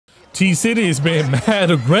T-City is being mad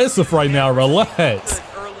aggressive right now. Relax.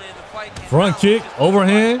 Front kick,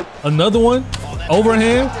 overhand, another one,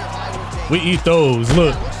 overhand. We eat those.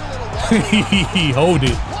 Look. Hold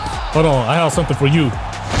it. Hold on. I have something for you.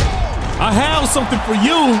 I have something for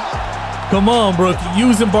you. Come on, bro. If you're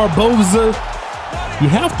using Barboza, you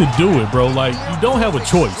have to do it, bro. Like, you don't have a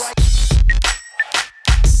choice.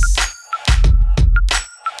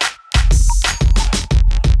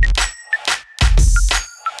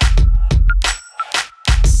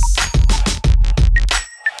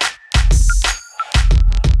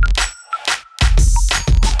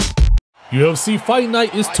 UFC Fight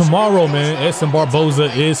Night is tomorrow, man. Edson Barboza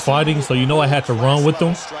is fighting, so you know I had to run with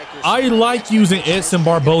him. I like using Edson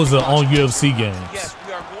Barboza on UFC games.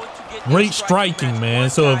 Great striking, man.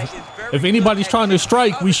 So if anybody's trying to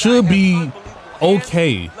strike, we should be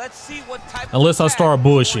okay. Unless I start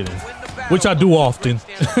bullshitting, which I do often.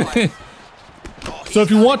 So if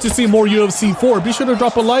you want to see more UFC 4, be sure to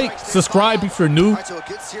drop a like, subscribe if you're new,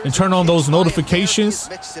 and turn on those notifications.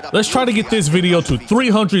 Let's try to get this video to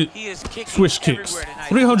 300 switch kicks,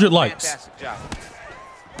 300 likes.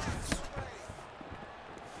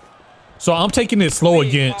 So I'm taking it slow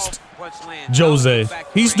against Jose.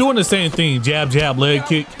 He's doing the same thing, jab, jab, leg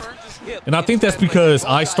kick. And I think that's because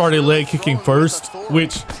I started leg kicking first,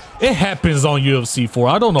 which it happens on UFC 4.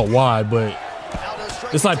 I don't know why, but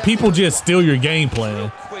it's like people just steal your game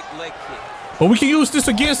plan. But we can use this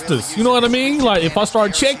against us. You know what I mean? Like if I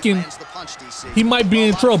start checking, he might be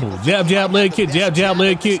in trouble. Jab, jab, leg kick, jab, jab,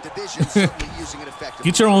 leg kick.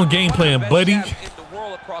 Get your own game plan, buddy.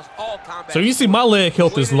 So you see my leg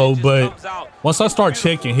health is low, but once I start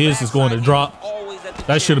checking, his is going to drop.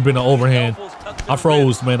 That should have been an overhand. I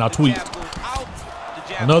froze, man. I tweaked.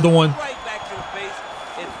 Another one.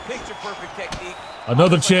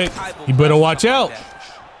 Another check. He better watch out.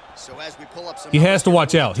 He has to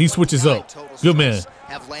watch out. He switches up. Good man.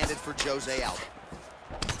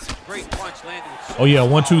 Oh yeah,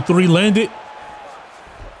 1, 2, 3 landed.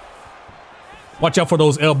 Watch out for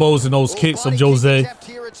those elbows and those kicks of Jose.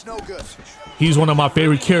 He's one of my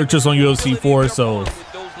favorite characters on UFC 4, so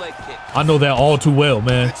I know that all too well,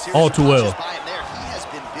 man. All too well.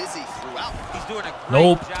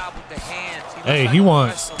 Nope. Hey, he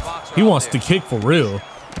wants to kick for real.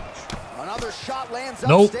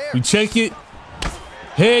 Nope. We check it.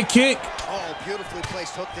 Head kick. Oh, beautifully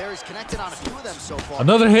placed hook there. He's connected on a few of them so far.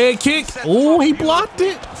 Another head kick. Oh, he blocked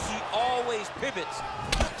it. He always pivots.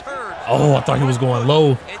 Oh, I thought he was going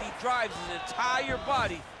low. And he drives his entire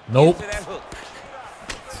body. Nope.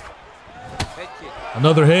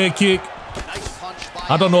 Another head kick.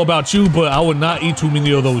 I don't know about you, but I would not eat too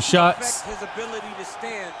many of those shots.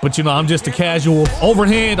 But you know, I'm just a casual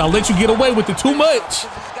overhand. I'll let you get away with it too much.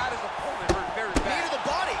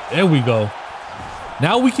 There we go.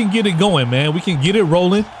 Now we can get it going, man. We can get it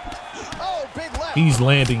rolling. He's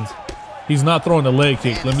landing. He's not throwing the leg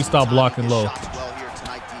kick. Let me stop blocking low.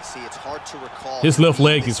 His left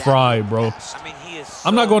leg is fried, bro.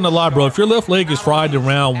 I'm not going to lie, bro. If your left leg is fried in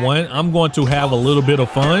round 1, I'm going to have a little bit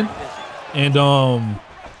of fun. And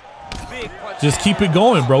just keep it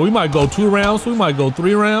going, bro. We might go 2 rounds. We might go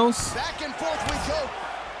 3 rounds.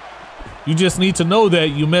 You just need to know that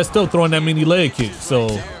you messed up throwing that many leg kicks.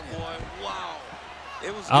 So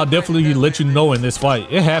I'll definitely let you know in this fight.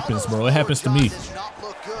 It happens, bro. It happens to me.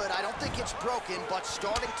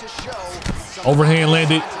 Overhand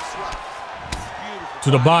landed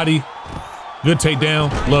to the body. Good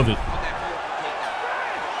takedown. Love it.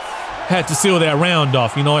 Had to seal that round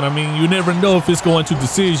off. You know what I mean? You never know if it's going to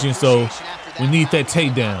decision, so we need that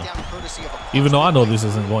takedown. Even though I know this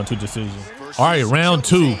isn't going to decision. All right, round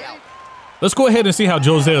 2. Let's go ahead and see how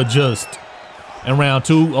Jose adjusts in round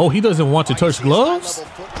 2. Oh, he doesn't want to touch gloves?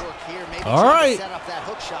 All right.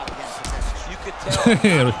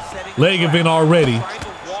 Leg event already.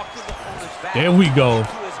 There we go.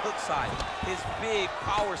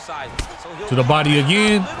 To the body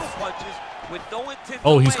again.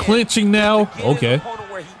 Oh, he's clinching now. Okay.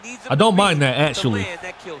 I don't mind that, actually.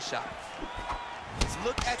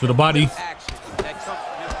 To the body.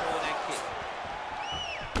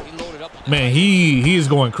 Man, he is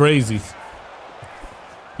going crazy.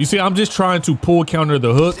 You see, I'm just trying to pull counter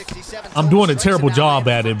the hook. I'm doing a terrible job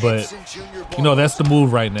at it, but you know, that's the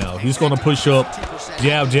move right now. He's going to push up,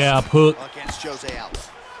 jab, jab, hook.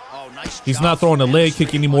 He's not throwing a leg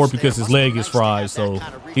kick anymore because his leg is fried, so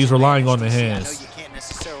he's relying on the hands.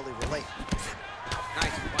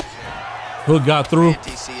 Hook got through.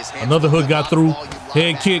 Another hook got through.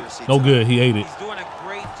 Head kick, no good. He ate it.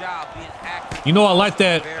 You know, I like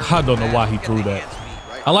that. I don't know why he threw that.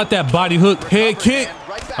 I like that body hook, head kick.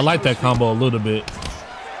 I like that combo a little bit.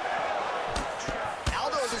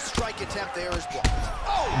 attempt there is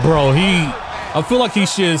Bro, I feel like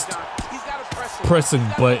he's just pressing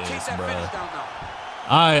buttons, bro.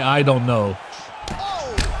 I don't know.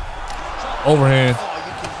 Overhand.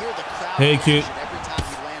 Head kick.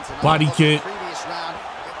 Body kick.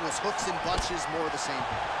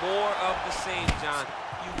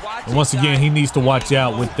 And once again, he needs to watch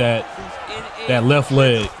out with that left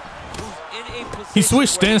leg. He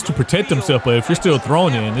switched stance to protect himself, but if you're still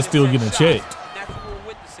throwing it and it's still getting checked,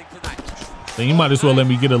 then you might as well let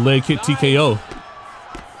me get a leg kick TKO.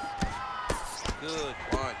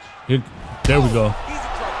 Here, there we go.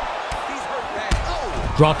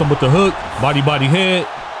 Dropped him with the hook. Body head.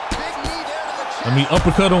 Let me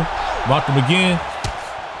uppercut him. Rocked him again.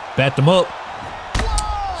 Backed him up.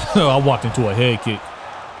 I walked into a head kick.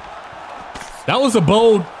 That was a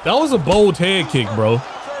bold head kick, bro.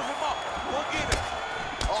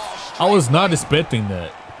 I was not expecting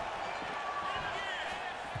that.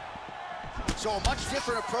 So a much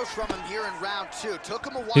different approach from him here in round 2. Took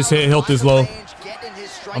him a while. His head health is low.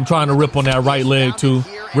 I'm trying to rip on that right leg too.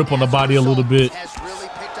 Rip on the body a little bit.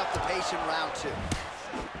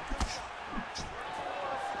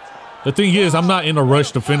 The thing is, I'm not in a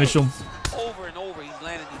rush to finish him.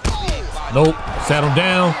 Nope. Sat him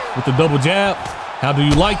down with the double jab. How do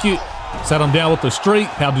you like it? Sat him down with the straight.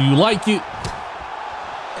 How do you like it?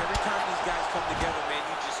 Every time these guys come together, man,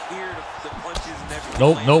 you just hear the punches and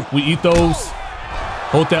everything. Nope. We eat those.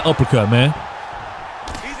 Hold that uppercut, man.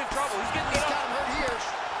 He's in trouble. He's getting hit up.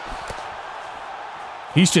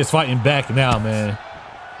 He's just fighting back now, man.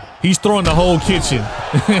 He's throwing the whole kitchen.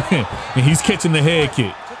 And he's catching the head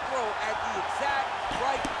kick.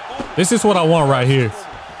 This is what I want right here.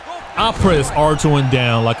 I press R2 and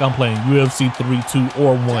down like I'm playing UFC 3, 2,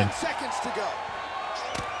 or 1.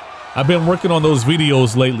 I've been working on those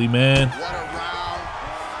videos lately, man.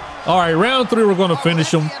 All right, round 3, we're going to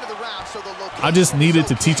finish him. I just needed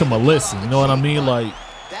to teach him a lesson. You know what I mean? Like,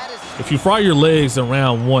 if you fry your legs in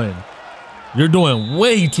round 1, you're doing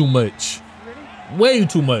way too much. Way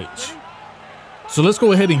too much. So let's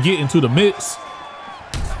go ahead and get into the mix.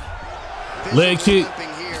 Leg kick.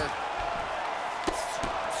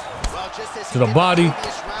 To the body.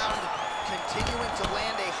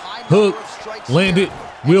 Hook. Landed.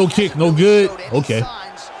 Wheel kick. No good. Okay.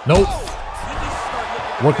 Nope.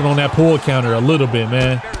 Working on that pull counter a little bit,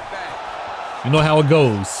 man. You know how it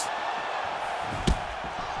goes.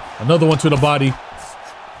 Another one to the body.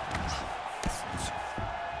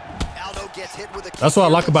 That's what I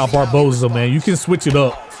like about Barboza, man. You can switch it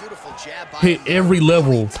up. Hit every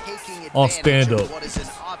level on stand-up.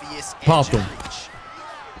 Pop them.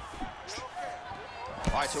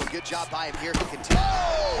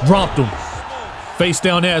 Dropped him. Face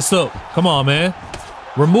down, ass up. Come on, man.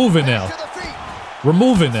 We're moving now. We're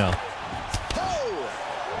moving now.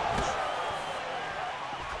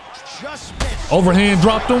 Overhand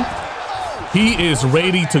dropped him. He is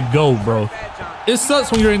ready to go, bro. It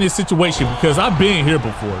sucks when you're in this situation because I've been here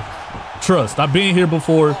before. Trust, I've been here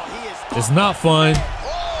before. It's not fun.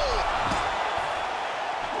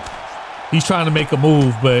 He's trying to make a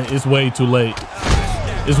move, but it's way too late.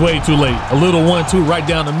 It's way too late. A little 1-2 right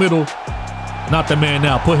down the middle. Not the man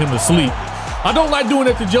now. Put him to sleep. I don't like doing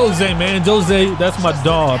it to Jose, man. Jose, that's my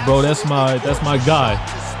dog, bro. That's my guy.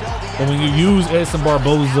 But when you use Edson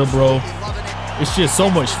Barboza, bro, it's just so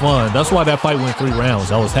much fun. That's why that fight went 3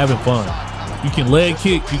 rounds. I was having fun. You can leg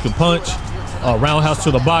kick, you can punch, roundhouse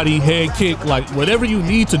to the body, head kick, like whatever you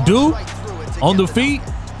need to do on the feet,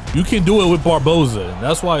 you can do it with Barboza. And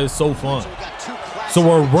that's why it's so fun. So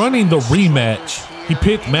we're running the rematch. He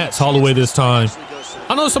picked Max Holloway this time.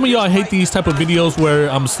 I know some of y'all hate these type of videos where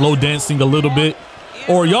I'm slow dancing a little bit,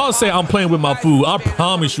 or y'all say I'm playing with my food. I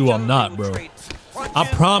promise you I'm not, bro. I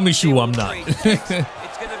promise you I'm not.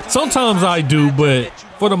 Sometimes I do, but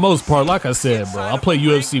for the most part, like I said, bro, I play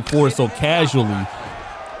UFC 4 so casually.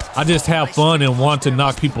 I just have fun and want to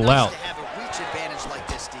knock people out.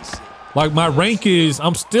 Like my rank is,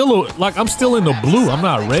 I'm still in the blue. I'm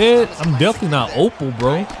not red. I'm definitely not opal,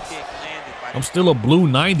 bro. I'm still a blue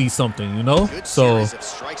 90 something, you know? So,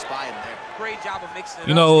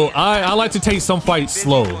 you know, I like to take some fights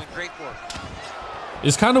slow.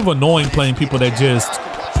 It's kind of annoying playing people that just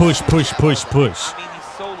push.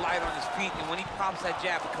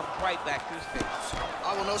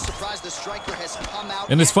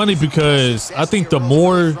 And it's funny because I think the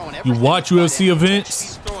more you watch UFC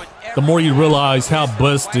events, the more you realize how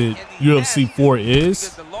busted UFC 4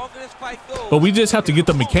 is. But we just have to get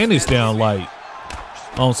the mechanics down. Like,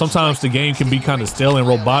 sometimes the game can be kind of stale and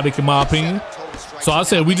robotic, in my opinion. So I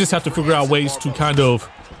said we just have to figure out ways to kind of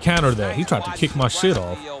counter that. He tried to kick my shit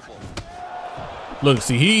off. Look,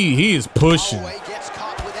 see, he is pushing.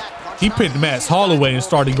 He picked Max Holloway and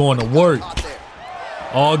started going to work.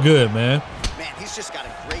 All good, man.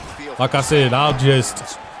 Like I said, I'll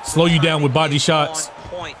just slow you down with body shots,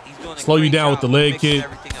 slow you down with the leg kick,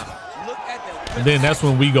 and then that's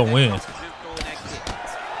when we go in.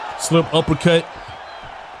 Slip uppercut.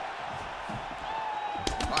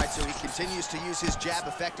 All right, so he continues to use his jab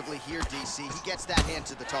effectively here, DC. He gets that hand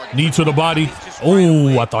to the target. Knee to the body.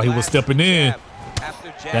 Oh, I thought he was stepping in.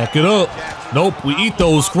 Back it up. Nope, we eat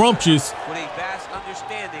those scrumptious.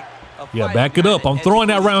 Yeah, back it up. I'm throwing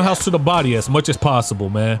that roundhouse to the body as much as possible,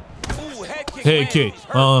 man. Head kick.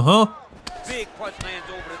 Uh-huh.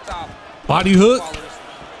 Body hook.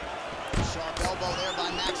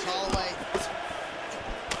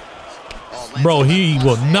 Bro, he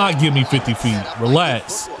will not give me 50 feet.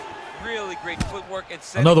 Relax.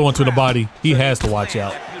 Another one to the body. He has to watch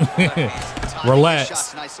out.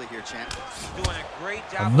 Relax.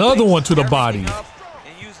 Another one to the body.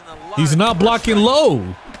 He's not blocking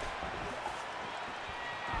low.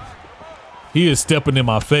 He is stepping in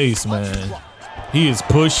my face, man. He is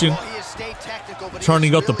pushing,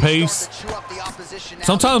 turning up the pace.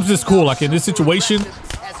 Sometimes it's cool. Like in this situation,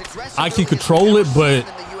 I can control it, but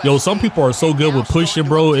yo, some people are so good with pushing,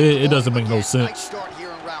 bro. It doesn't make no sense.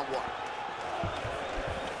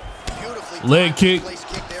 Leg kick.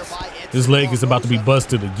 His leg is about to be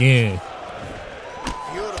busted again.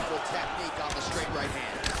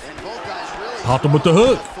 Popped him with the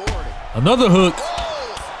hook. Another hook.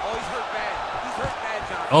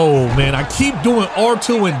 Oh, man, I keep doing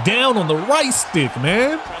R2 and down on the right stick,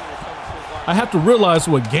 man. I have to realize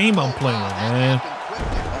what game I'm playing, man.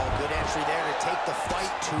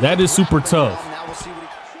 That is super tough.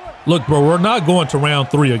 Look, bro, we're not going to round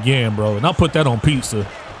 3 again, bro. And I'll put that on pizza.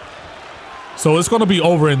 So it's going to be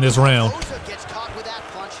over in this round.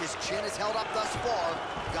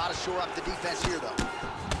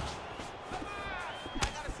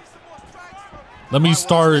 Let me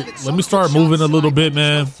start moving a little bit,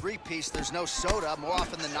 man. There's no soda. More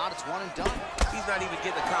often than not, it's one and done. He's not even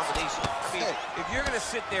getting a combination. I mean, if you're gonna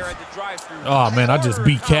sit there at the drive-thru. Oh man, I just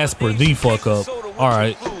beat Casper the fuck up. All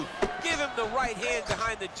right. Give him the right hand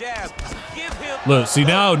behind the jab. Give him. Look, see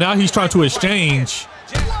now he's trying to exchange.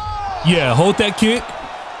 Yeah, hold that kick.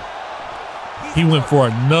 He went for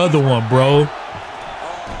another one, bro.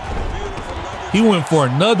 He went for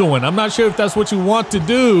another one. I'm not sure if that's what you want to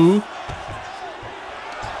do.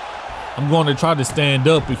 I'm going to try to stand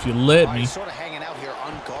up if you let me. Sort of hanging out here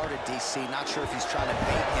unguarded, DC. Not sure if he's trying to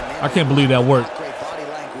bait him in. I can't believe that worked. Great body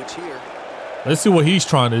language here. Let's see what he's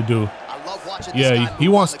trying to do. I love watching yeah, he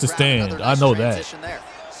wants to stand. I know that.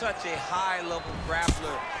 Such a high-level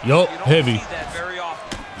grappler. Yup, heavy. See that very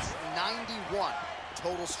often. 91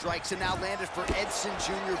 total strikes and now landed for Edson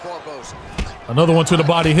Jr. Barboza. Another one to the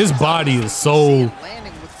body. His body is so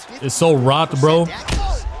rocked, bro.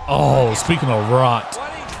 Oh, speaking of rocked.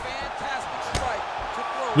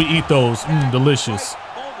 We eat those. Delicious.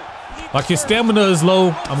 Like his stamina is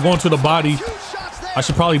low. I'm going to the body. I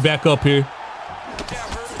should probably back up here.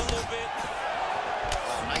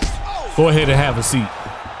 Go ahead and have a seat.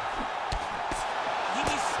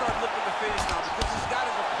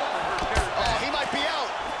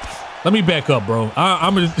 Let me back up, bro.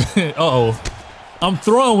 I'm uh-oh. I'm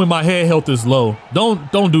throwing when my head health is low.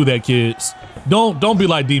 Don't do that, kids. Don't be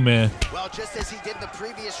like D-Man. Well, just as he did in the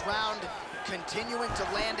previous round, continuing to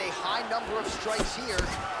land a high number of strikes here,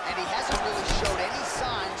 and he hasn't really showed any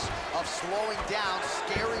signs of slowing down.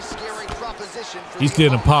 Scary proposition. He's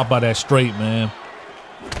getting popped by that straight, man.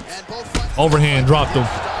 Overhand dropped him.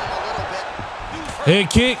 Head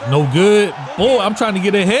kick, no good. Boy, I'm trying to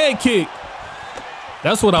get a head kick.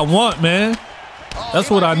 That's what I want, man. That's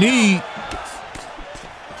what I need.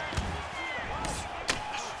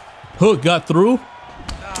 Hook got through.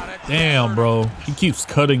 Damn, bro. He keeps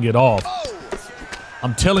cutting it off.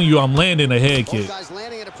 I'm telling you, I'm landing a head kick.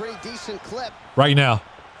 Right now.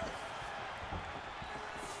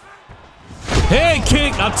 Head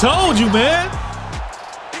kick. I told you, man.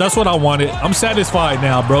 That's what I wanted. I'm satisfied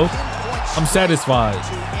now, bro. I'm satisfied.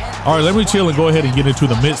 All right, let me chill and go ahead and get into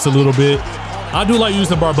the mitts a little bit. I do like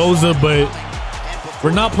using Barboza, but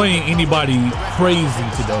we're not playing anybody crazy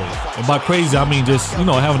today. And by crazy, I mean just, you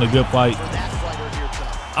know, having a good fight.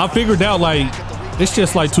 I figured out, like, it's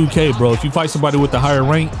just like 2K, bro. If you fight somebody with the higher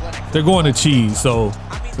rank, they're going to cheese. So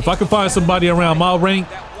if I can find somebody around my rank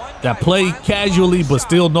that play casually but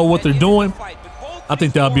still know what they're doing, I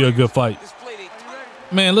think that'll be a good fight.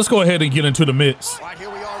 Man, let's go ahead and get into the mitts.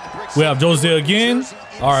 We have Jose again.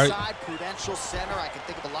 All right.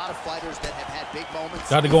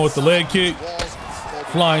 Got to go with the leg kick.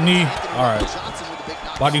 Flying knee. All right.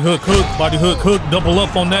 Body hook, hook, body hook, hook, double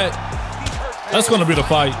up on that. That's gonna be the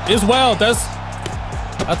fight. It's wild.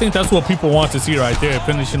 I think that's what people want to see right there,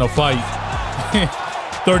 finishing a fight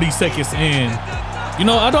 30 seconds in. You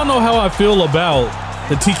know, I don't know how I feel about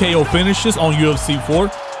the TKO finishes on UFC 4.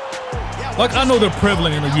 Like, I know they're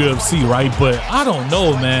prevalent in the UFC, right? But I don't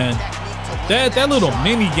know, man. That little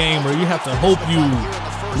mini game where you have to hope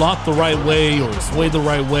you block the right way or sway the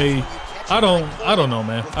right way. I don't know,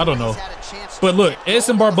 man. I don't know. But look,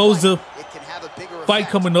 Edson Barboza, fight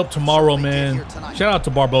coming up tomorrow, man. Shout out to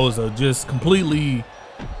Barboza. Just completely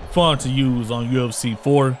fun to use on UFC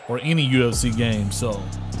 4 or any UFC game. So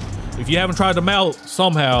if you haven't tried them out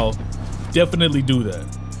somehow, definitely do that.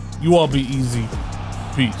 You all be easy.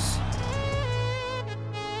 Peace.